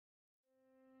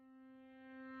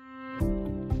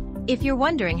If you're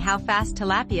wondering how fast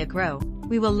tilapia grow,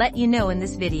 we will let you know in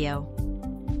this video.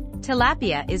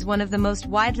 Tilapia is one of the most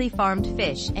widely farmed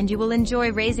fish, and you will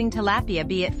enjoy raising tilapia,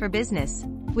 be it for business,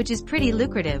 which is pretty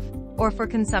lucrative, or for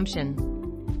consumption.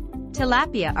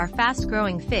 Tilapia are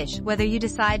fast-growing fish whether you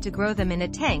decide to grow them in a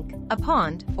tank, a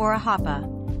pond, or a hoppa.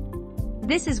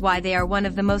 This is why they are one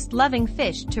of the most loving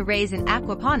fish to raise in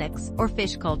aquaponics or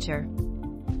fish culture.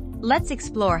 Let's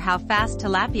explore how fast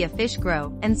tilapia fish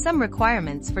grow and some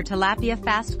requirements for tilapia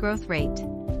fast growth rate.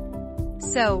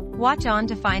 So, watch on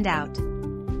to find out.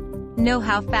 Know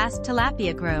how fast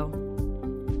tilapia grow.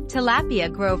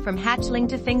 Tilapia grow from hatchling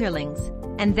to fingerlings,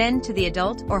 and then to the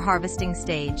adult or harvesting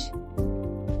stage.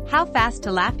 How fast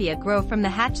tilapia grow from the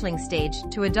hatchling stage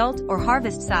to adult or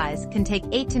harvest size can take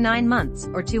 8 to 9 months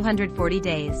or 240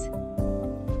 days.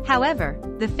 However,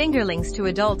 the fingerlings to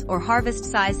adult or harvest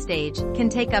size stage can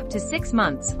take up to 6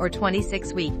 months or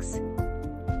 26 weeks.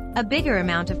 A bigger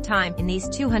amount of time in these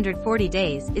 240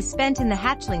 days is spent in the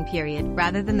hatchling period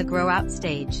rather than the grow-out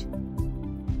stage.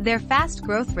 Their fast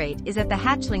growth rate is at the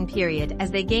hatchling period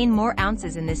as they gain more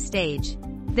ounces in this stage,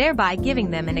 thereby giving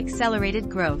them an accelerated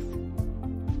growth.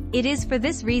 It is for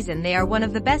this reason they are one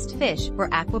of the best fish for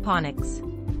aquaponics.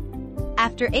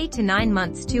 After 8 to 9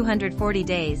 months 240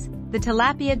 days, the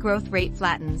tilapia growth rate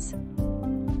flattens.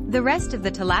 The rest of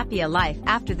the tilapia life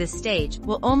after this stage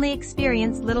will only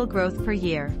experience little growth per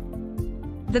year.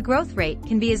 The growth rate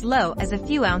can be as low as a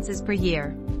few ounces per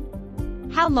year.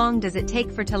 How long does it take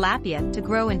for tilapia to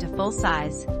grow into full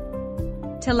size?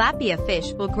 Tilapia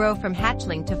fish will grow from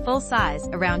hatchling to full size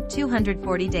around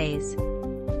 240 days.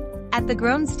 At the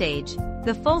grown stage,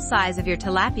 the full size of your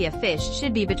tilapia fish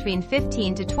should be between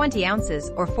 15 to 20 ounces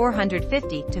or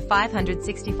 450 to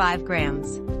 565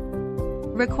 grams.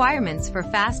 Requirements for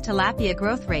fast tilapia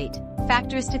growth rate,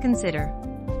 factors to consider.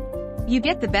 You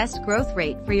get the best growth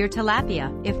rate for your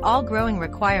tilapia if all growing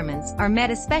requirements are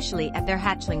met, especially at their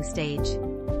hatchling stage.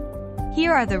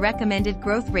 Here are the recommended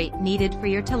growth rate needed for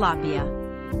your tilapia.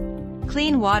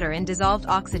 Clean water and dissolved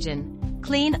oxygen.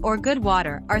 Clean or good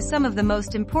water are some of the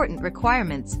most important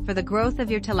requirements for the growth of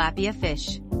your tilapia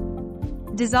fish.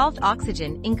 Dissolved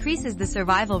oxygen increases the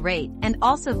survival rate and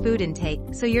also food intake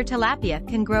so your tilapia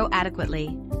can grow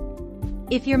adequately.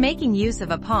 If you're making use of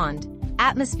a pond,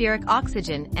 atmospheric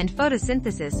oxygen and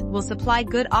photosynthesis will supply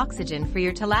good oxygen for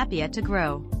your tilapia to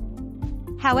grow.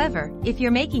 However, if you're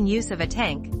making use of a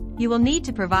tank, you will need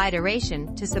to provide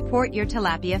aeration to support your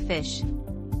tilapia fish.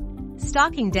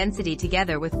 Stocking density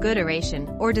together with good aeration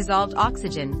or dissolved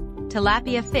oxygen,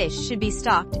 tilapia fish should be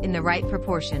stocked in the right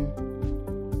proportion.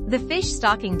 The fish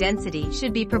stocking density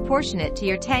should be proportionate to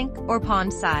your tank or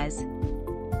pond size.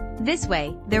 This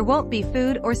way, there won't be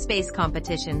food or space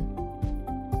competition.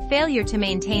 Failure to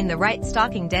maintain the right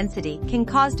stocking density can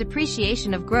cause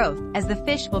depreciation of growth as the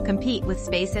fish will compete with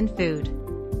space and food.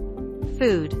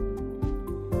 Food.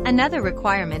 Another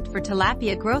requirement for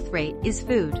tilapia growth rate is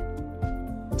food.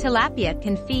 Tilapia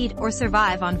can feed or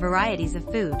survive on varieties of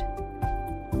food.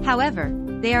 However,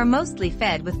 they are mostly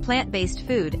fed with plant-based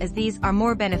food as these are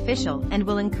more beneficial and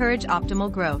will encourage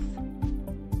optimal growth.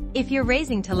 If you're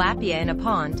raising tilapia in a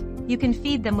pond, you can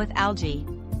feed them with algae.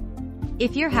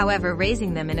 If you're however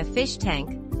raising them in a fish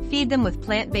tank, feed them with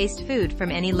plant-based food from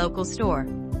any local store,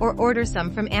 or order some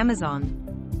from Amazon.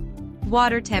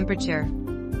 Water temperature.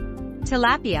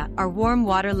 Tilapia are warm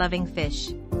water-loving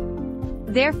fish.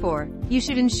 Therefore, you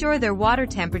should ensure their water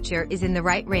temperature is in the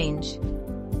right range.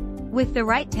 With the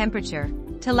right temperature,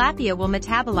 tilapia will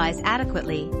metabolize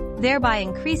adequately, thereby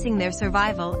increasing their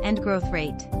survival and growth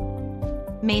rate.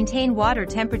 Maintain water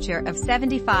temperature of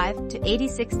 75 to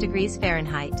 86 degrees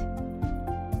Fahrenheit.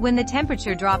 When the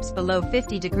temperature drops below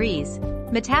 50 degrees,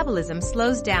 metabolism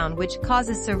slows down, which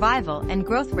causes survival and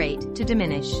growth rate to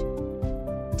diminish.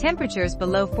 Temperatures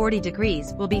below 40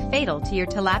 degrees will be fatal to your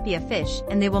tilapia fish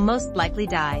and they will most likely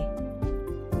die.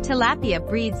 Tilapia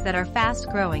breeds that are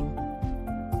fast-growing.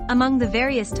 Among the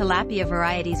various tilapia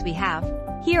varieties we have,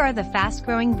 here are the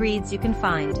fast-growing breeds you can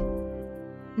find.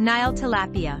 Nile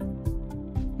tilapia.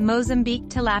 Mozambique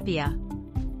tilapia.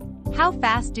 How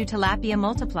fast do tilapia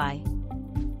multiply?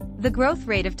 The growth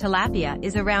rate of tilapia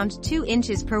is around 2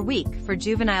 inches per week for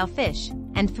juvenile fish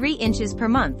and 3 inches per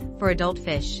month for adult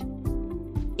fish.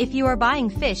 If you are buying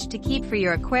fish to keep for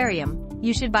your aquarium,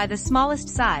 you should buy the smallest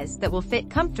size that will fit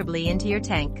comfortably into your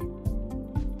tank.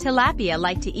 Tilapia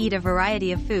like to eat a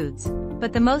variety of foods,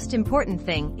 but the most important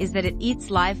thing is that it eats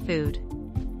live food.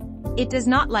 It does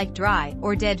not like dry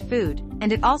or dead food,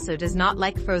 and it also does not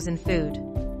like frozen food.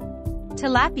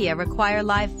 Tilapia require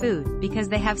live food because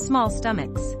they have small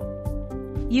stomachs.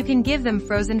 You can give them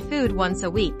frozen food once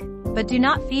a week, but do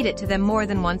not feed it to them more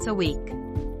than once a week.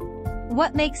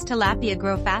 What makes tilapia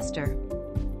grow faster?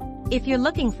 If you're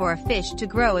looking for a fish to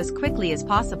grow as quickly as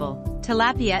possible,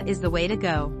 tilapia is the way to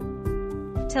go.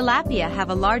 Tilapia have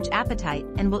a large appetite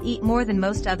and will eat more than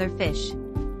most other fish.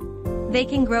 They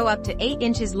can grow up to 8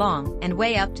 inches long and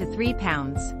weigh up to 3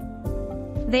 pounds.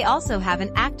 They also have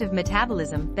an active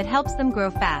metabolism that helps them grow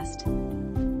fast.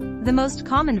 The most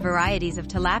common varieties of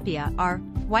tilapia are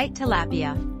white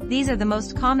tilapia. These are the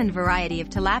most common variety of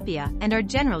tilapia and are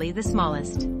generally the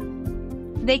smallest.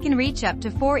 They can reach up to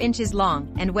 4 inches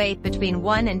long and weigh between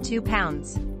 1 and 2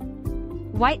 pounds.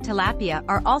 White tilapia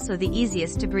are also the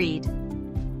easiest to breed.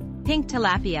 Pink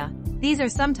tilapia. These are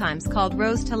sometimes called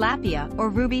rose tilapia or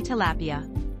ruby tilapia.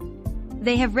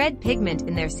 They have red pigment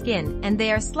in their skin and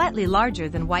they are slightly larger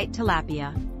than white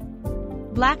tilapia.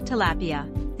 Black tilapia.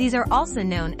 These are also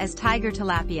known as tiger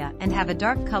tilapia and have a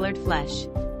dark-colored flesh.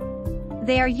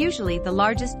 They are usually the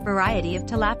largest variety of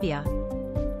tilapia.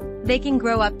 They can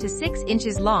grow up to 6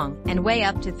 inches long and weigh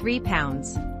up to 3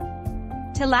 pounds.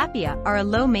 Tilapia are a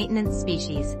low-maintenance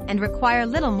species and require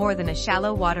little more than a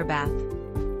shallow water bath.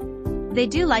 They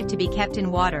do like to be kept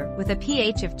in water with a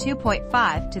pH of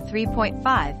 2.5 to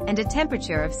 3.5 and a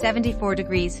temperature of 74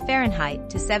 degrees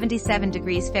Fahrenheit to 77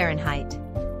 degrees Fahrenheit.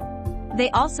 They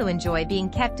also enjoy being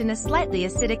kept in a slightly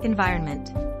acidic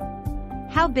environment.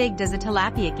 How big does a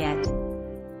tilapia get?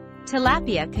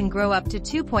 Tilapia can grow up to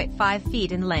 2.5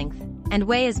 feet in length and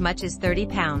weigh as much as 30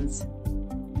 pounds.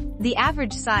 The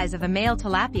average size of a male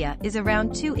tilapia is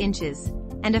around 2 inches,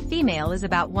 and a female is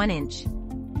about 1 inch.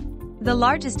 The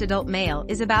largest adult male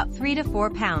is about 3 to 4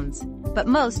 pounds, but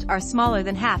most are smaller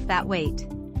than half that weight.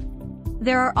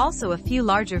 There are also a few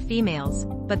larger females,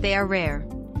 but they are rare.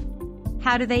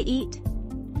 How do they eat?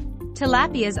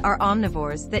 Tilapias are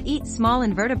omnivores that eat small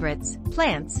invertebrates,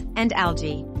 plants, and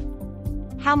algae.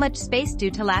 How much space do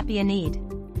tilapia need?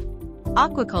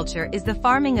 Aquaculture is the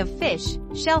farming of fish,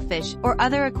 shellfish, or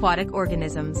other aquatic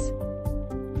organisms.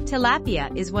 Tilapia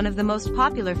is one of the most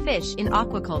popular fish in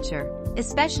aquaculture,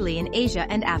 especially in Asia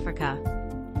and Africa.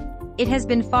 It has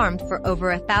been farmed for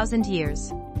over 1,000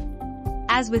 years.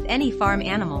 As with any farm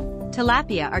animal,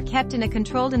 tilapia are kept in a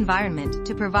controlled environment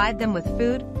to provide them with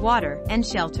food, water, and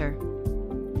shelter.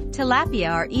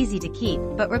 Tilapia are easy to keep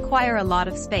but require a lot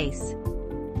of space.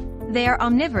 They are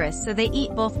omnivorous, so they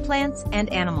eat both plants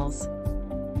and animals.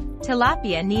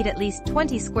 Tilapia need at least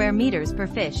 20 square meters per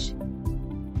fish.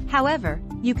 However,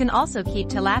 you can also keep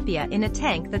tilapia in a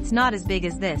tank that's not as big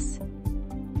as this.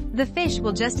 The fish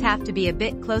will just have to be a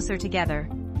bit closer together.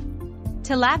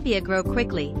 Tilapia grow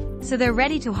quickly, so they're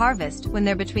ready to harvest when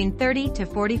they're between 30 to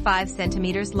 45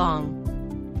 centimeters long.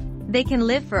 They can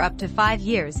live for up to 5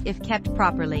 years if kept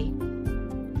properly.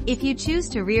 If you choose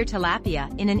to rear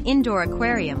tilapia in an indoor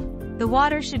aquarium, the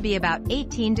water should be about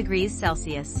 18 degrees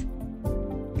Celsius.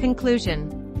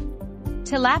 Conclusion.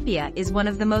 Tilapia is one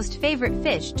of the most favorite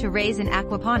fish to raise in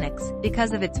aquaponics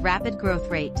because of its rapid growth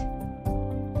rate.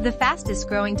 The fastest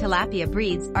growing tilapia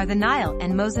breeds are the Nile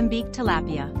and Mozambique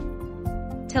tilapia.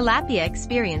 Tilapia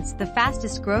experience the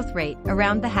fastest growth rate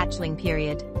around the hatchling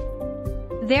period.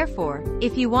 Therefore,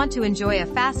 if you want to enjoy a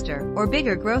faster or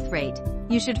bigger growth rate,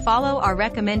 you should follow our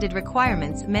recommended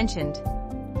requirements mentioned.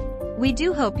 We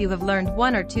do hope you have learned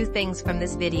 1 or 2 things from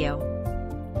this video.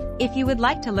 If you would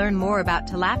like to learn more about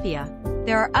tilapia,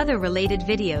 there are other related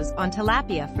videos on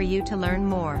tilapia for you to learn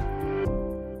more.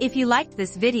 If you liked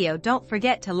this video, don't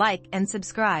forget to like and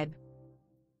subscribe.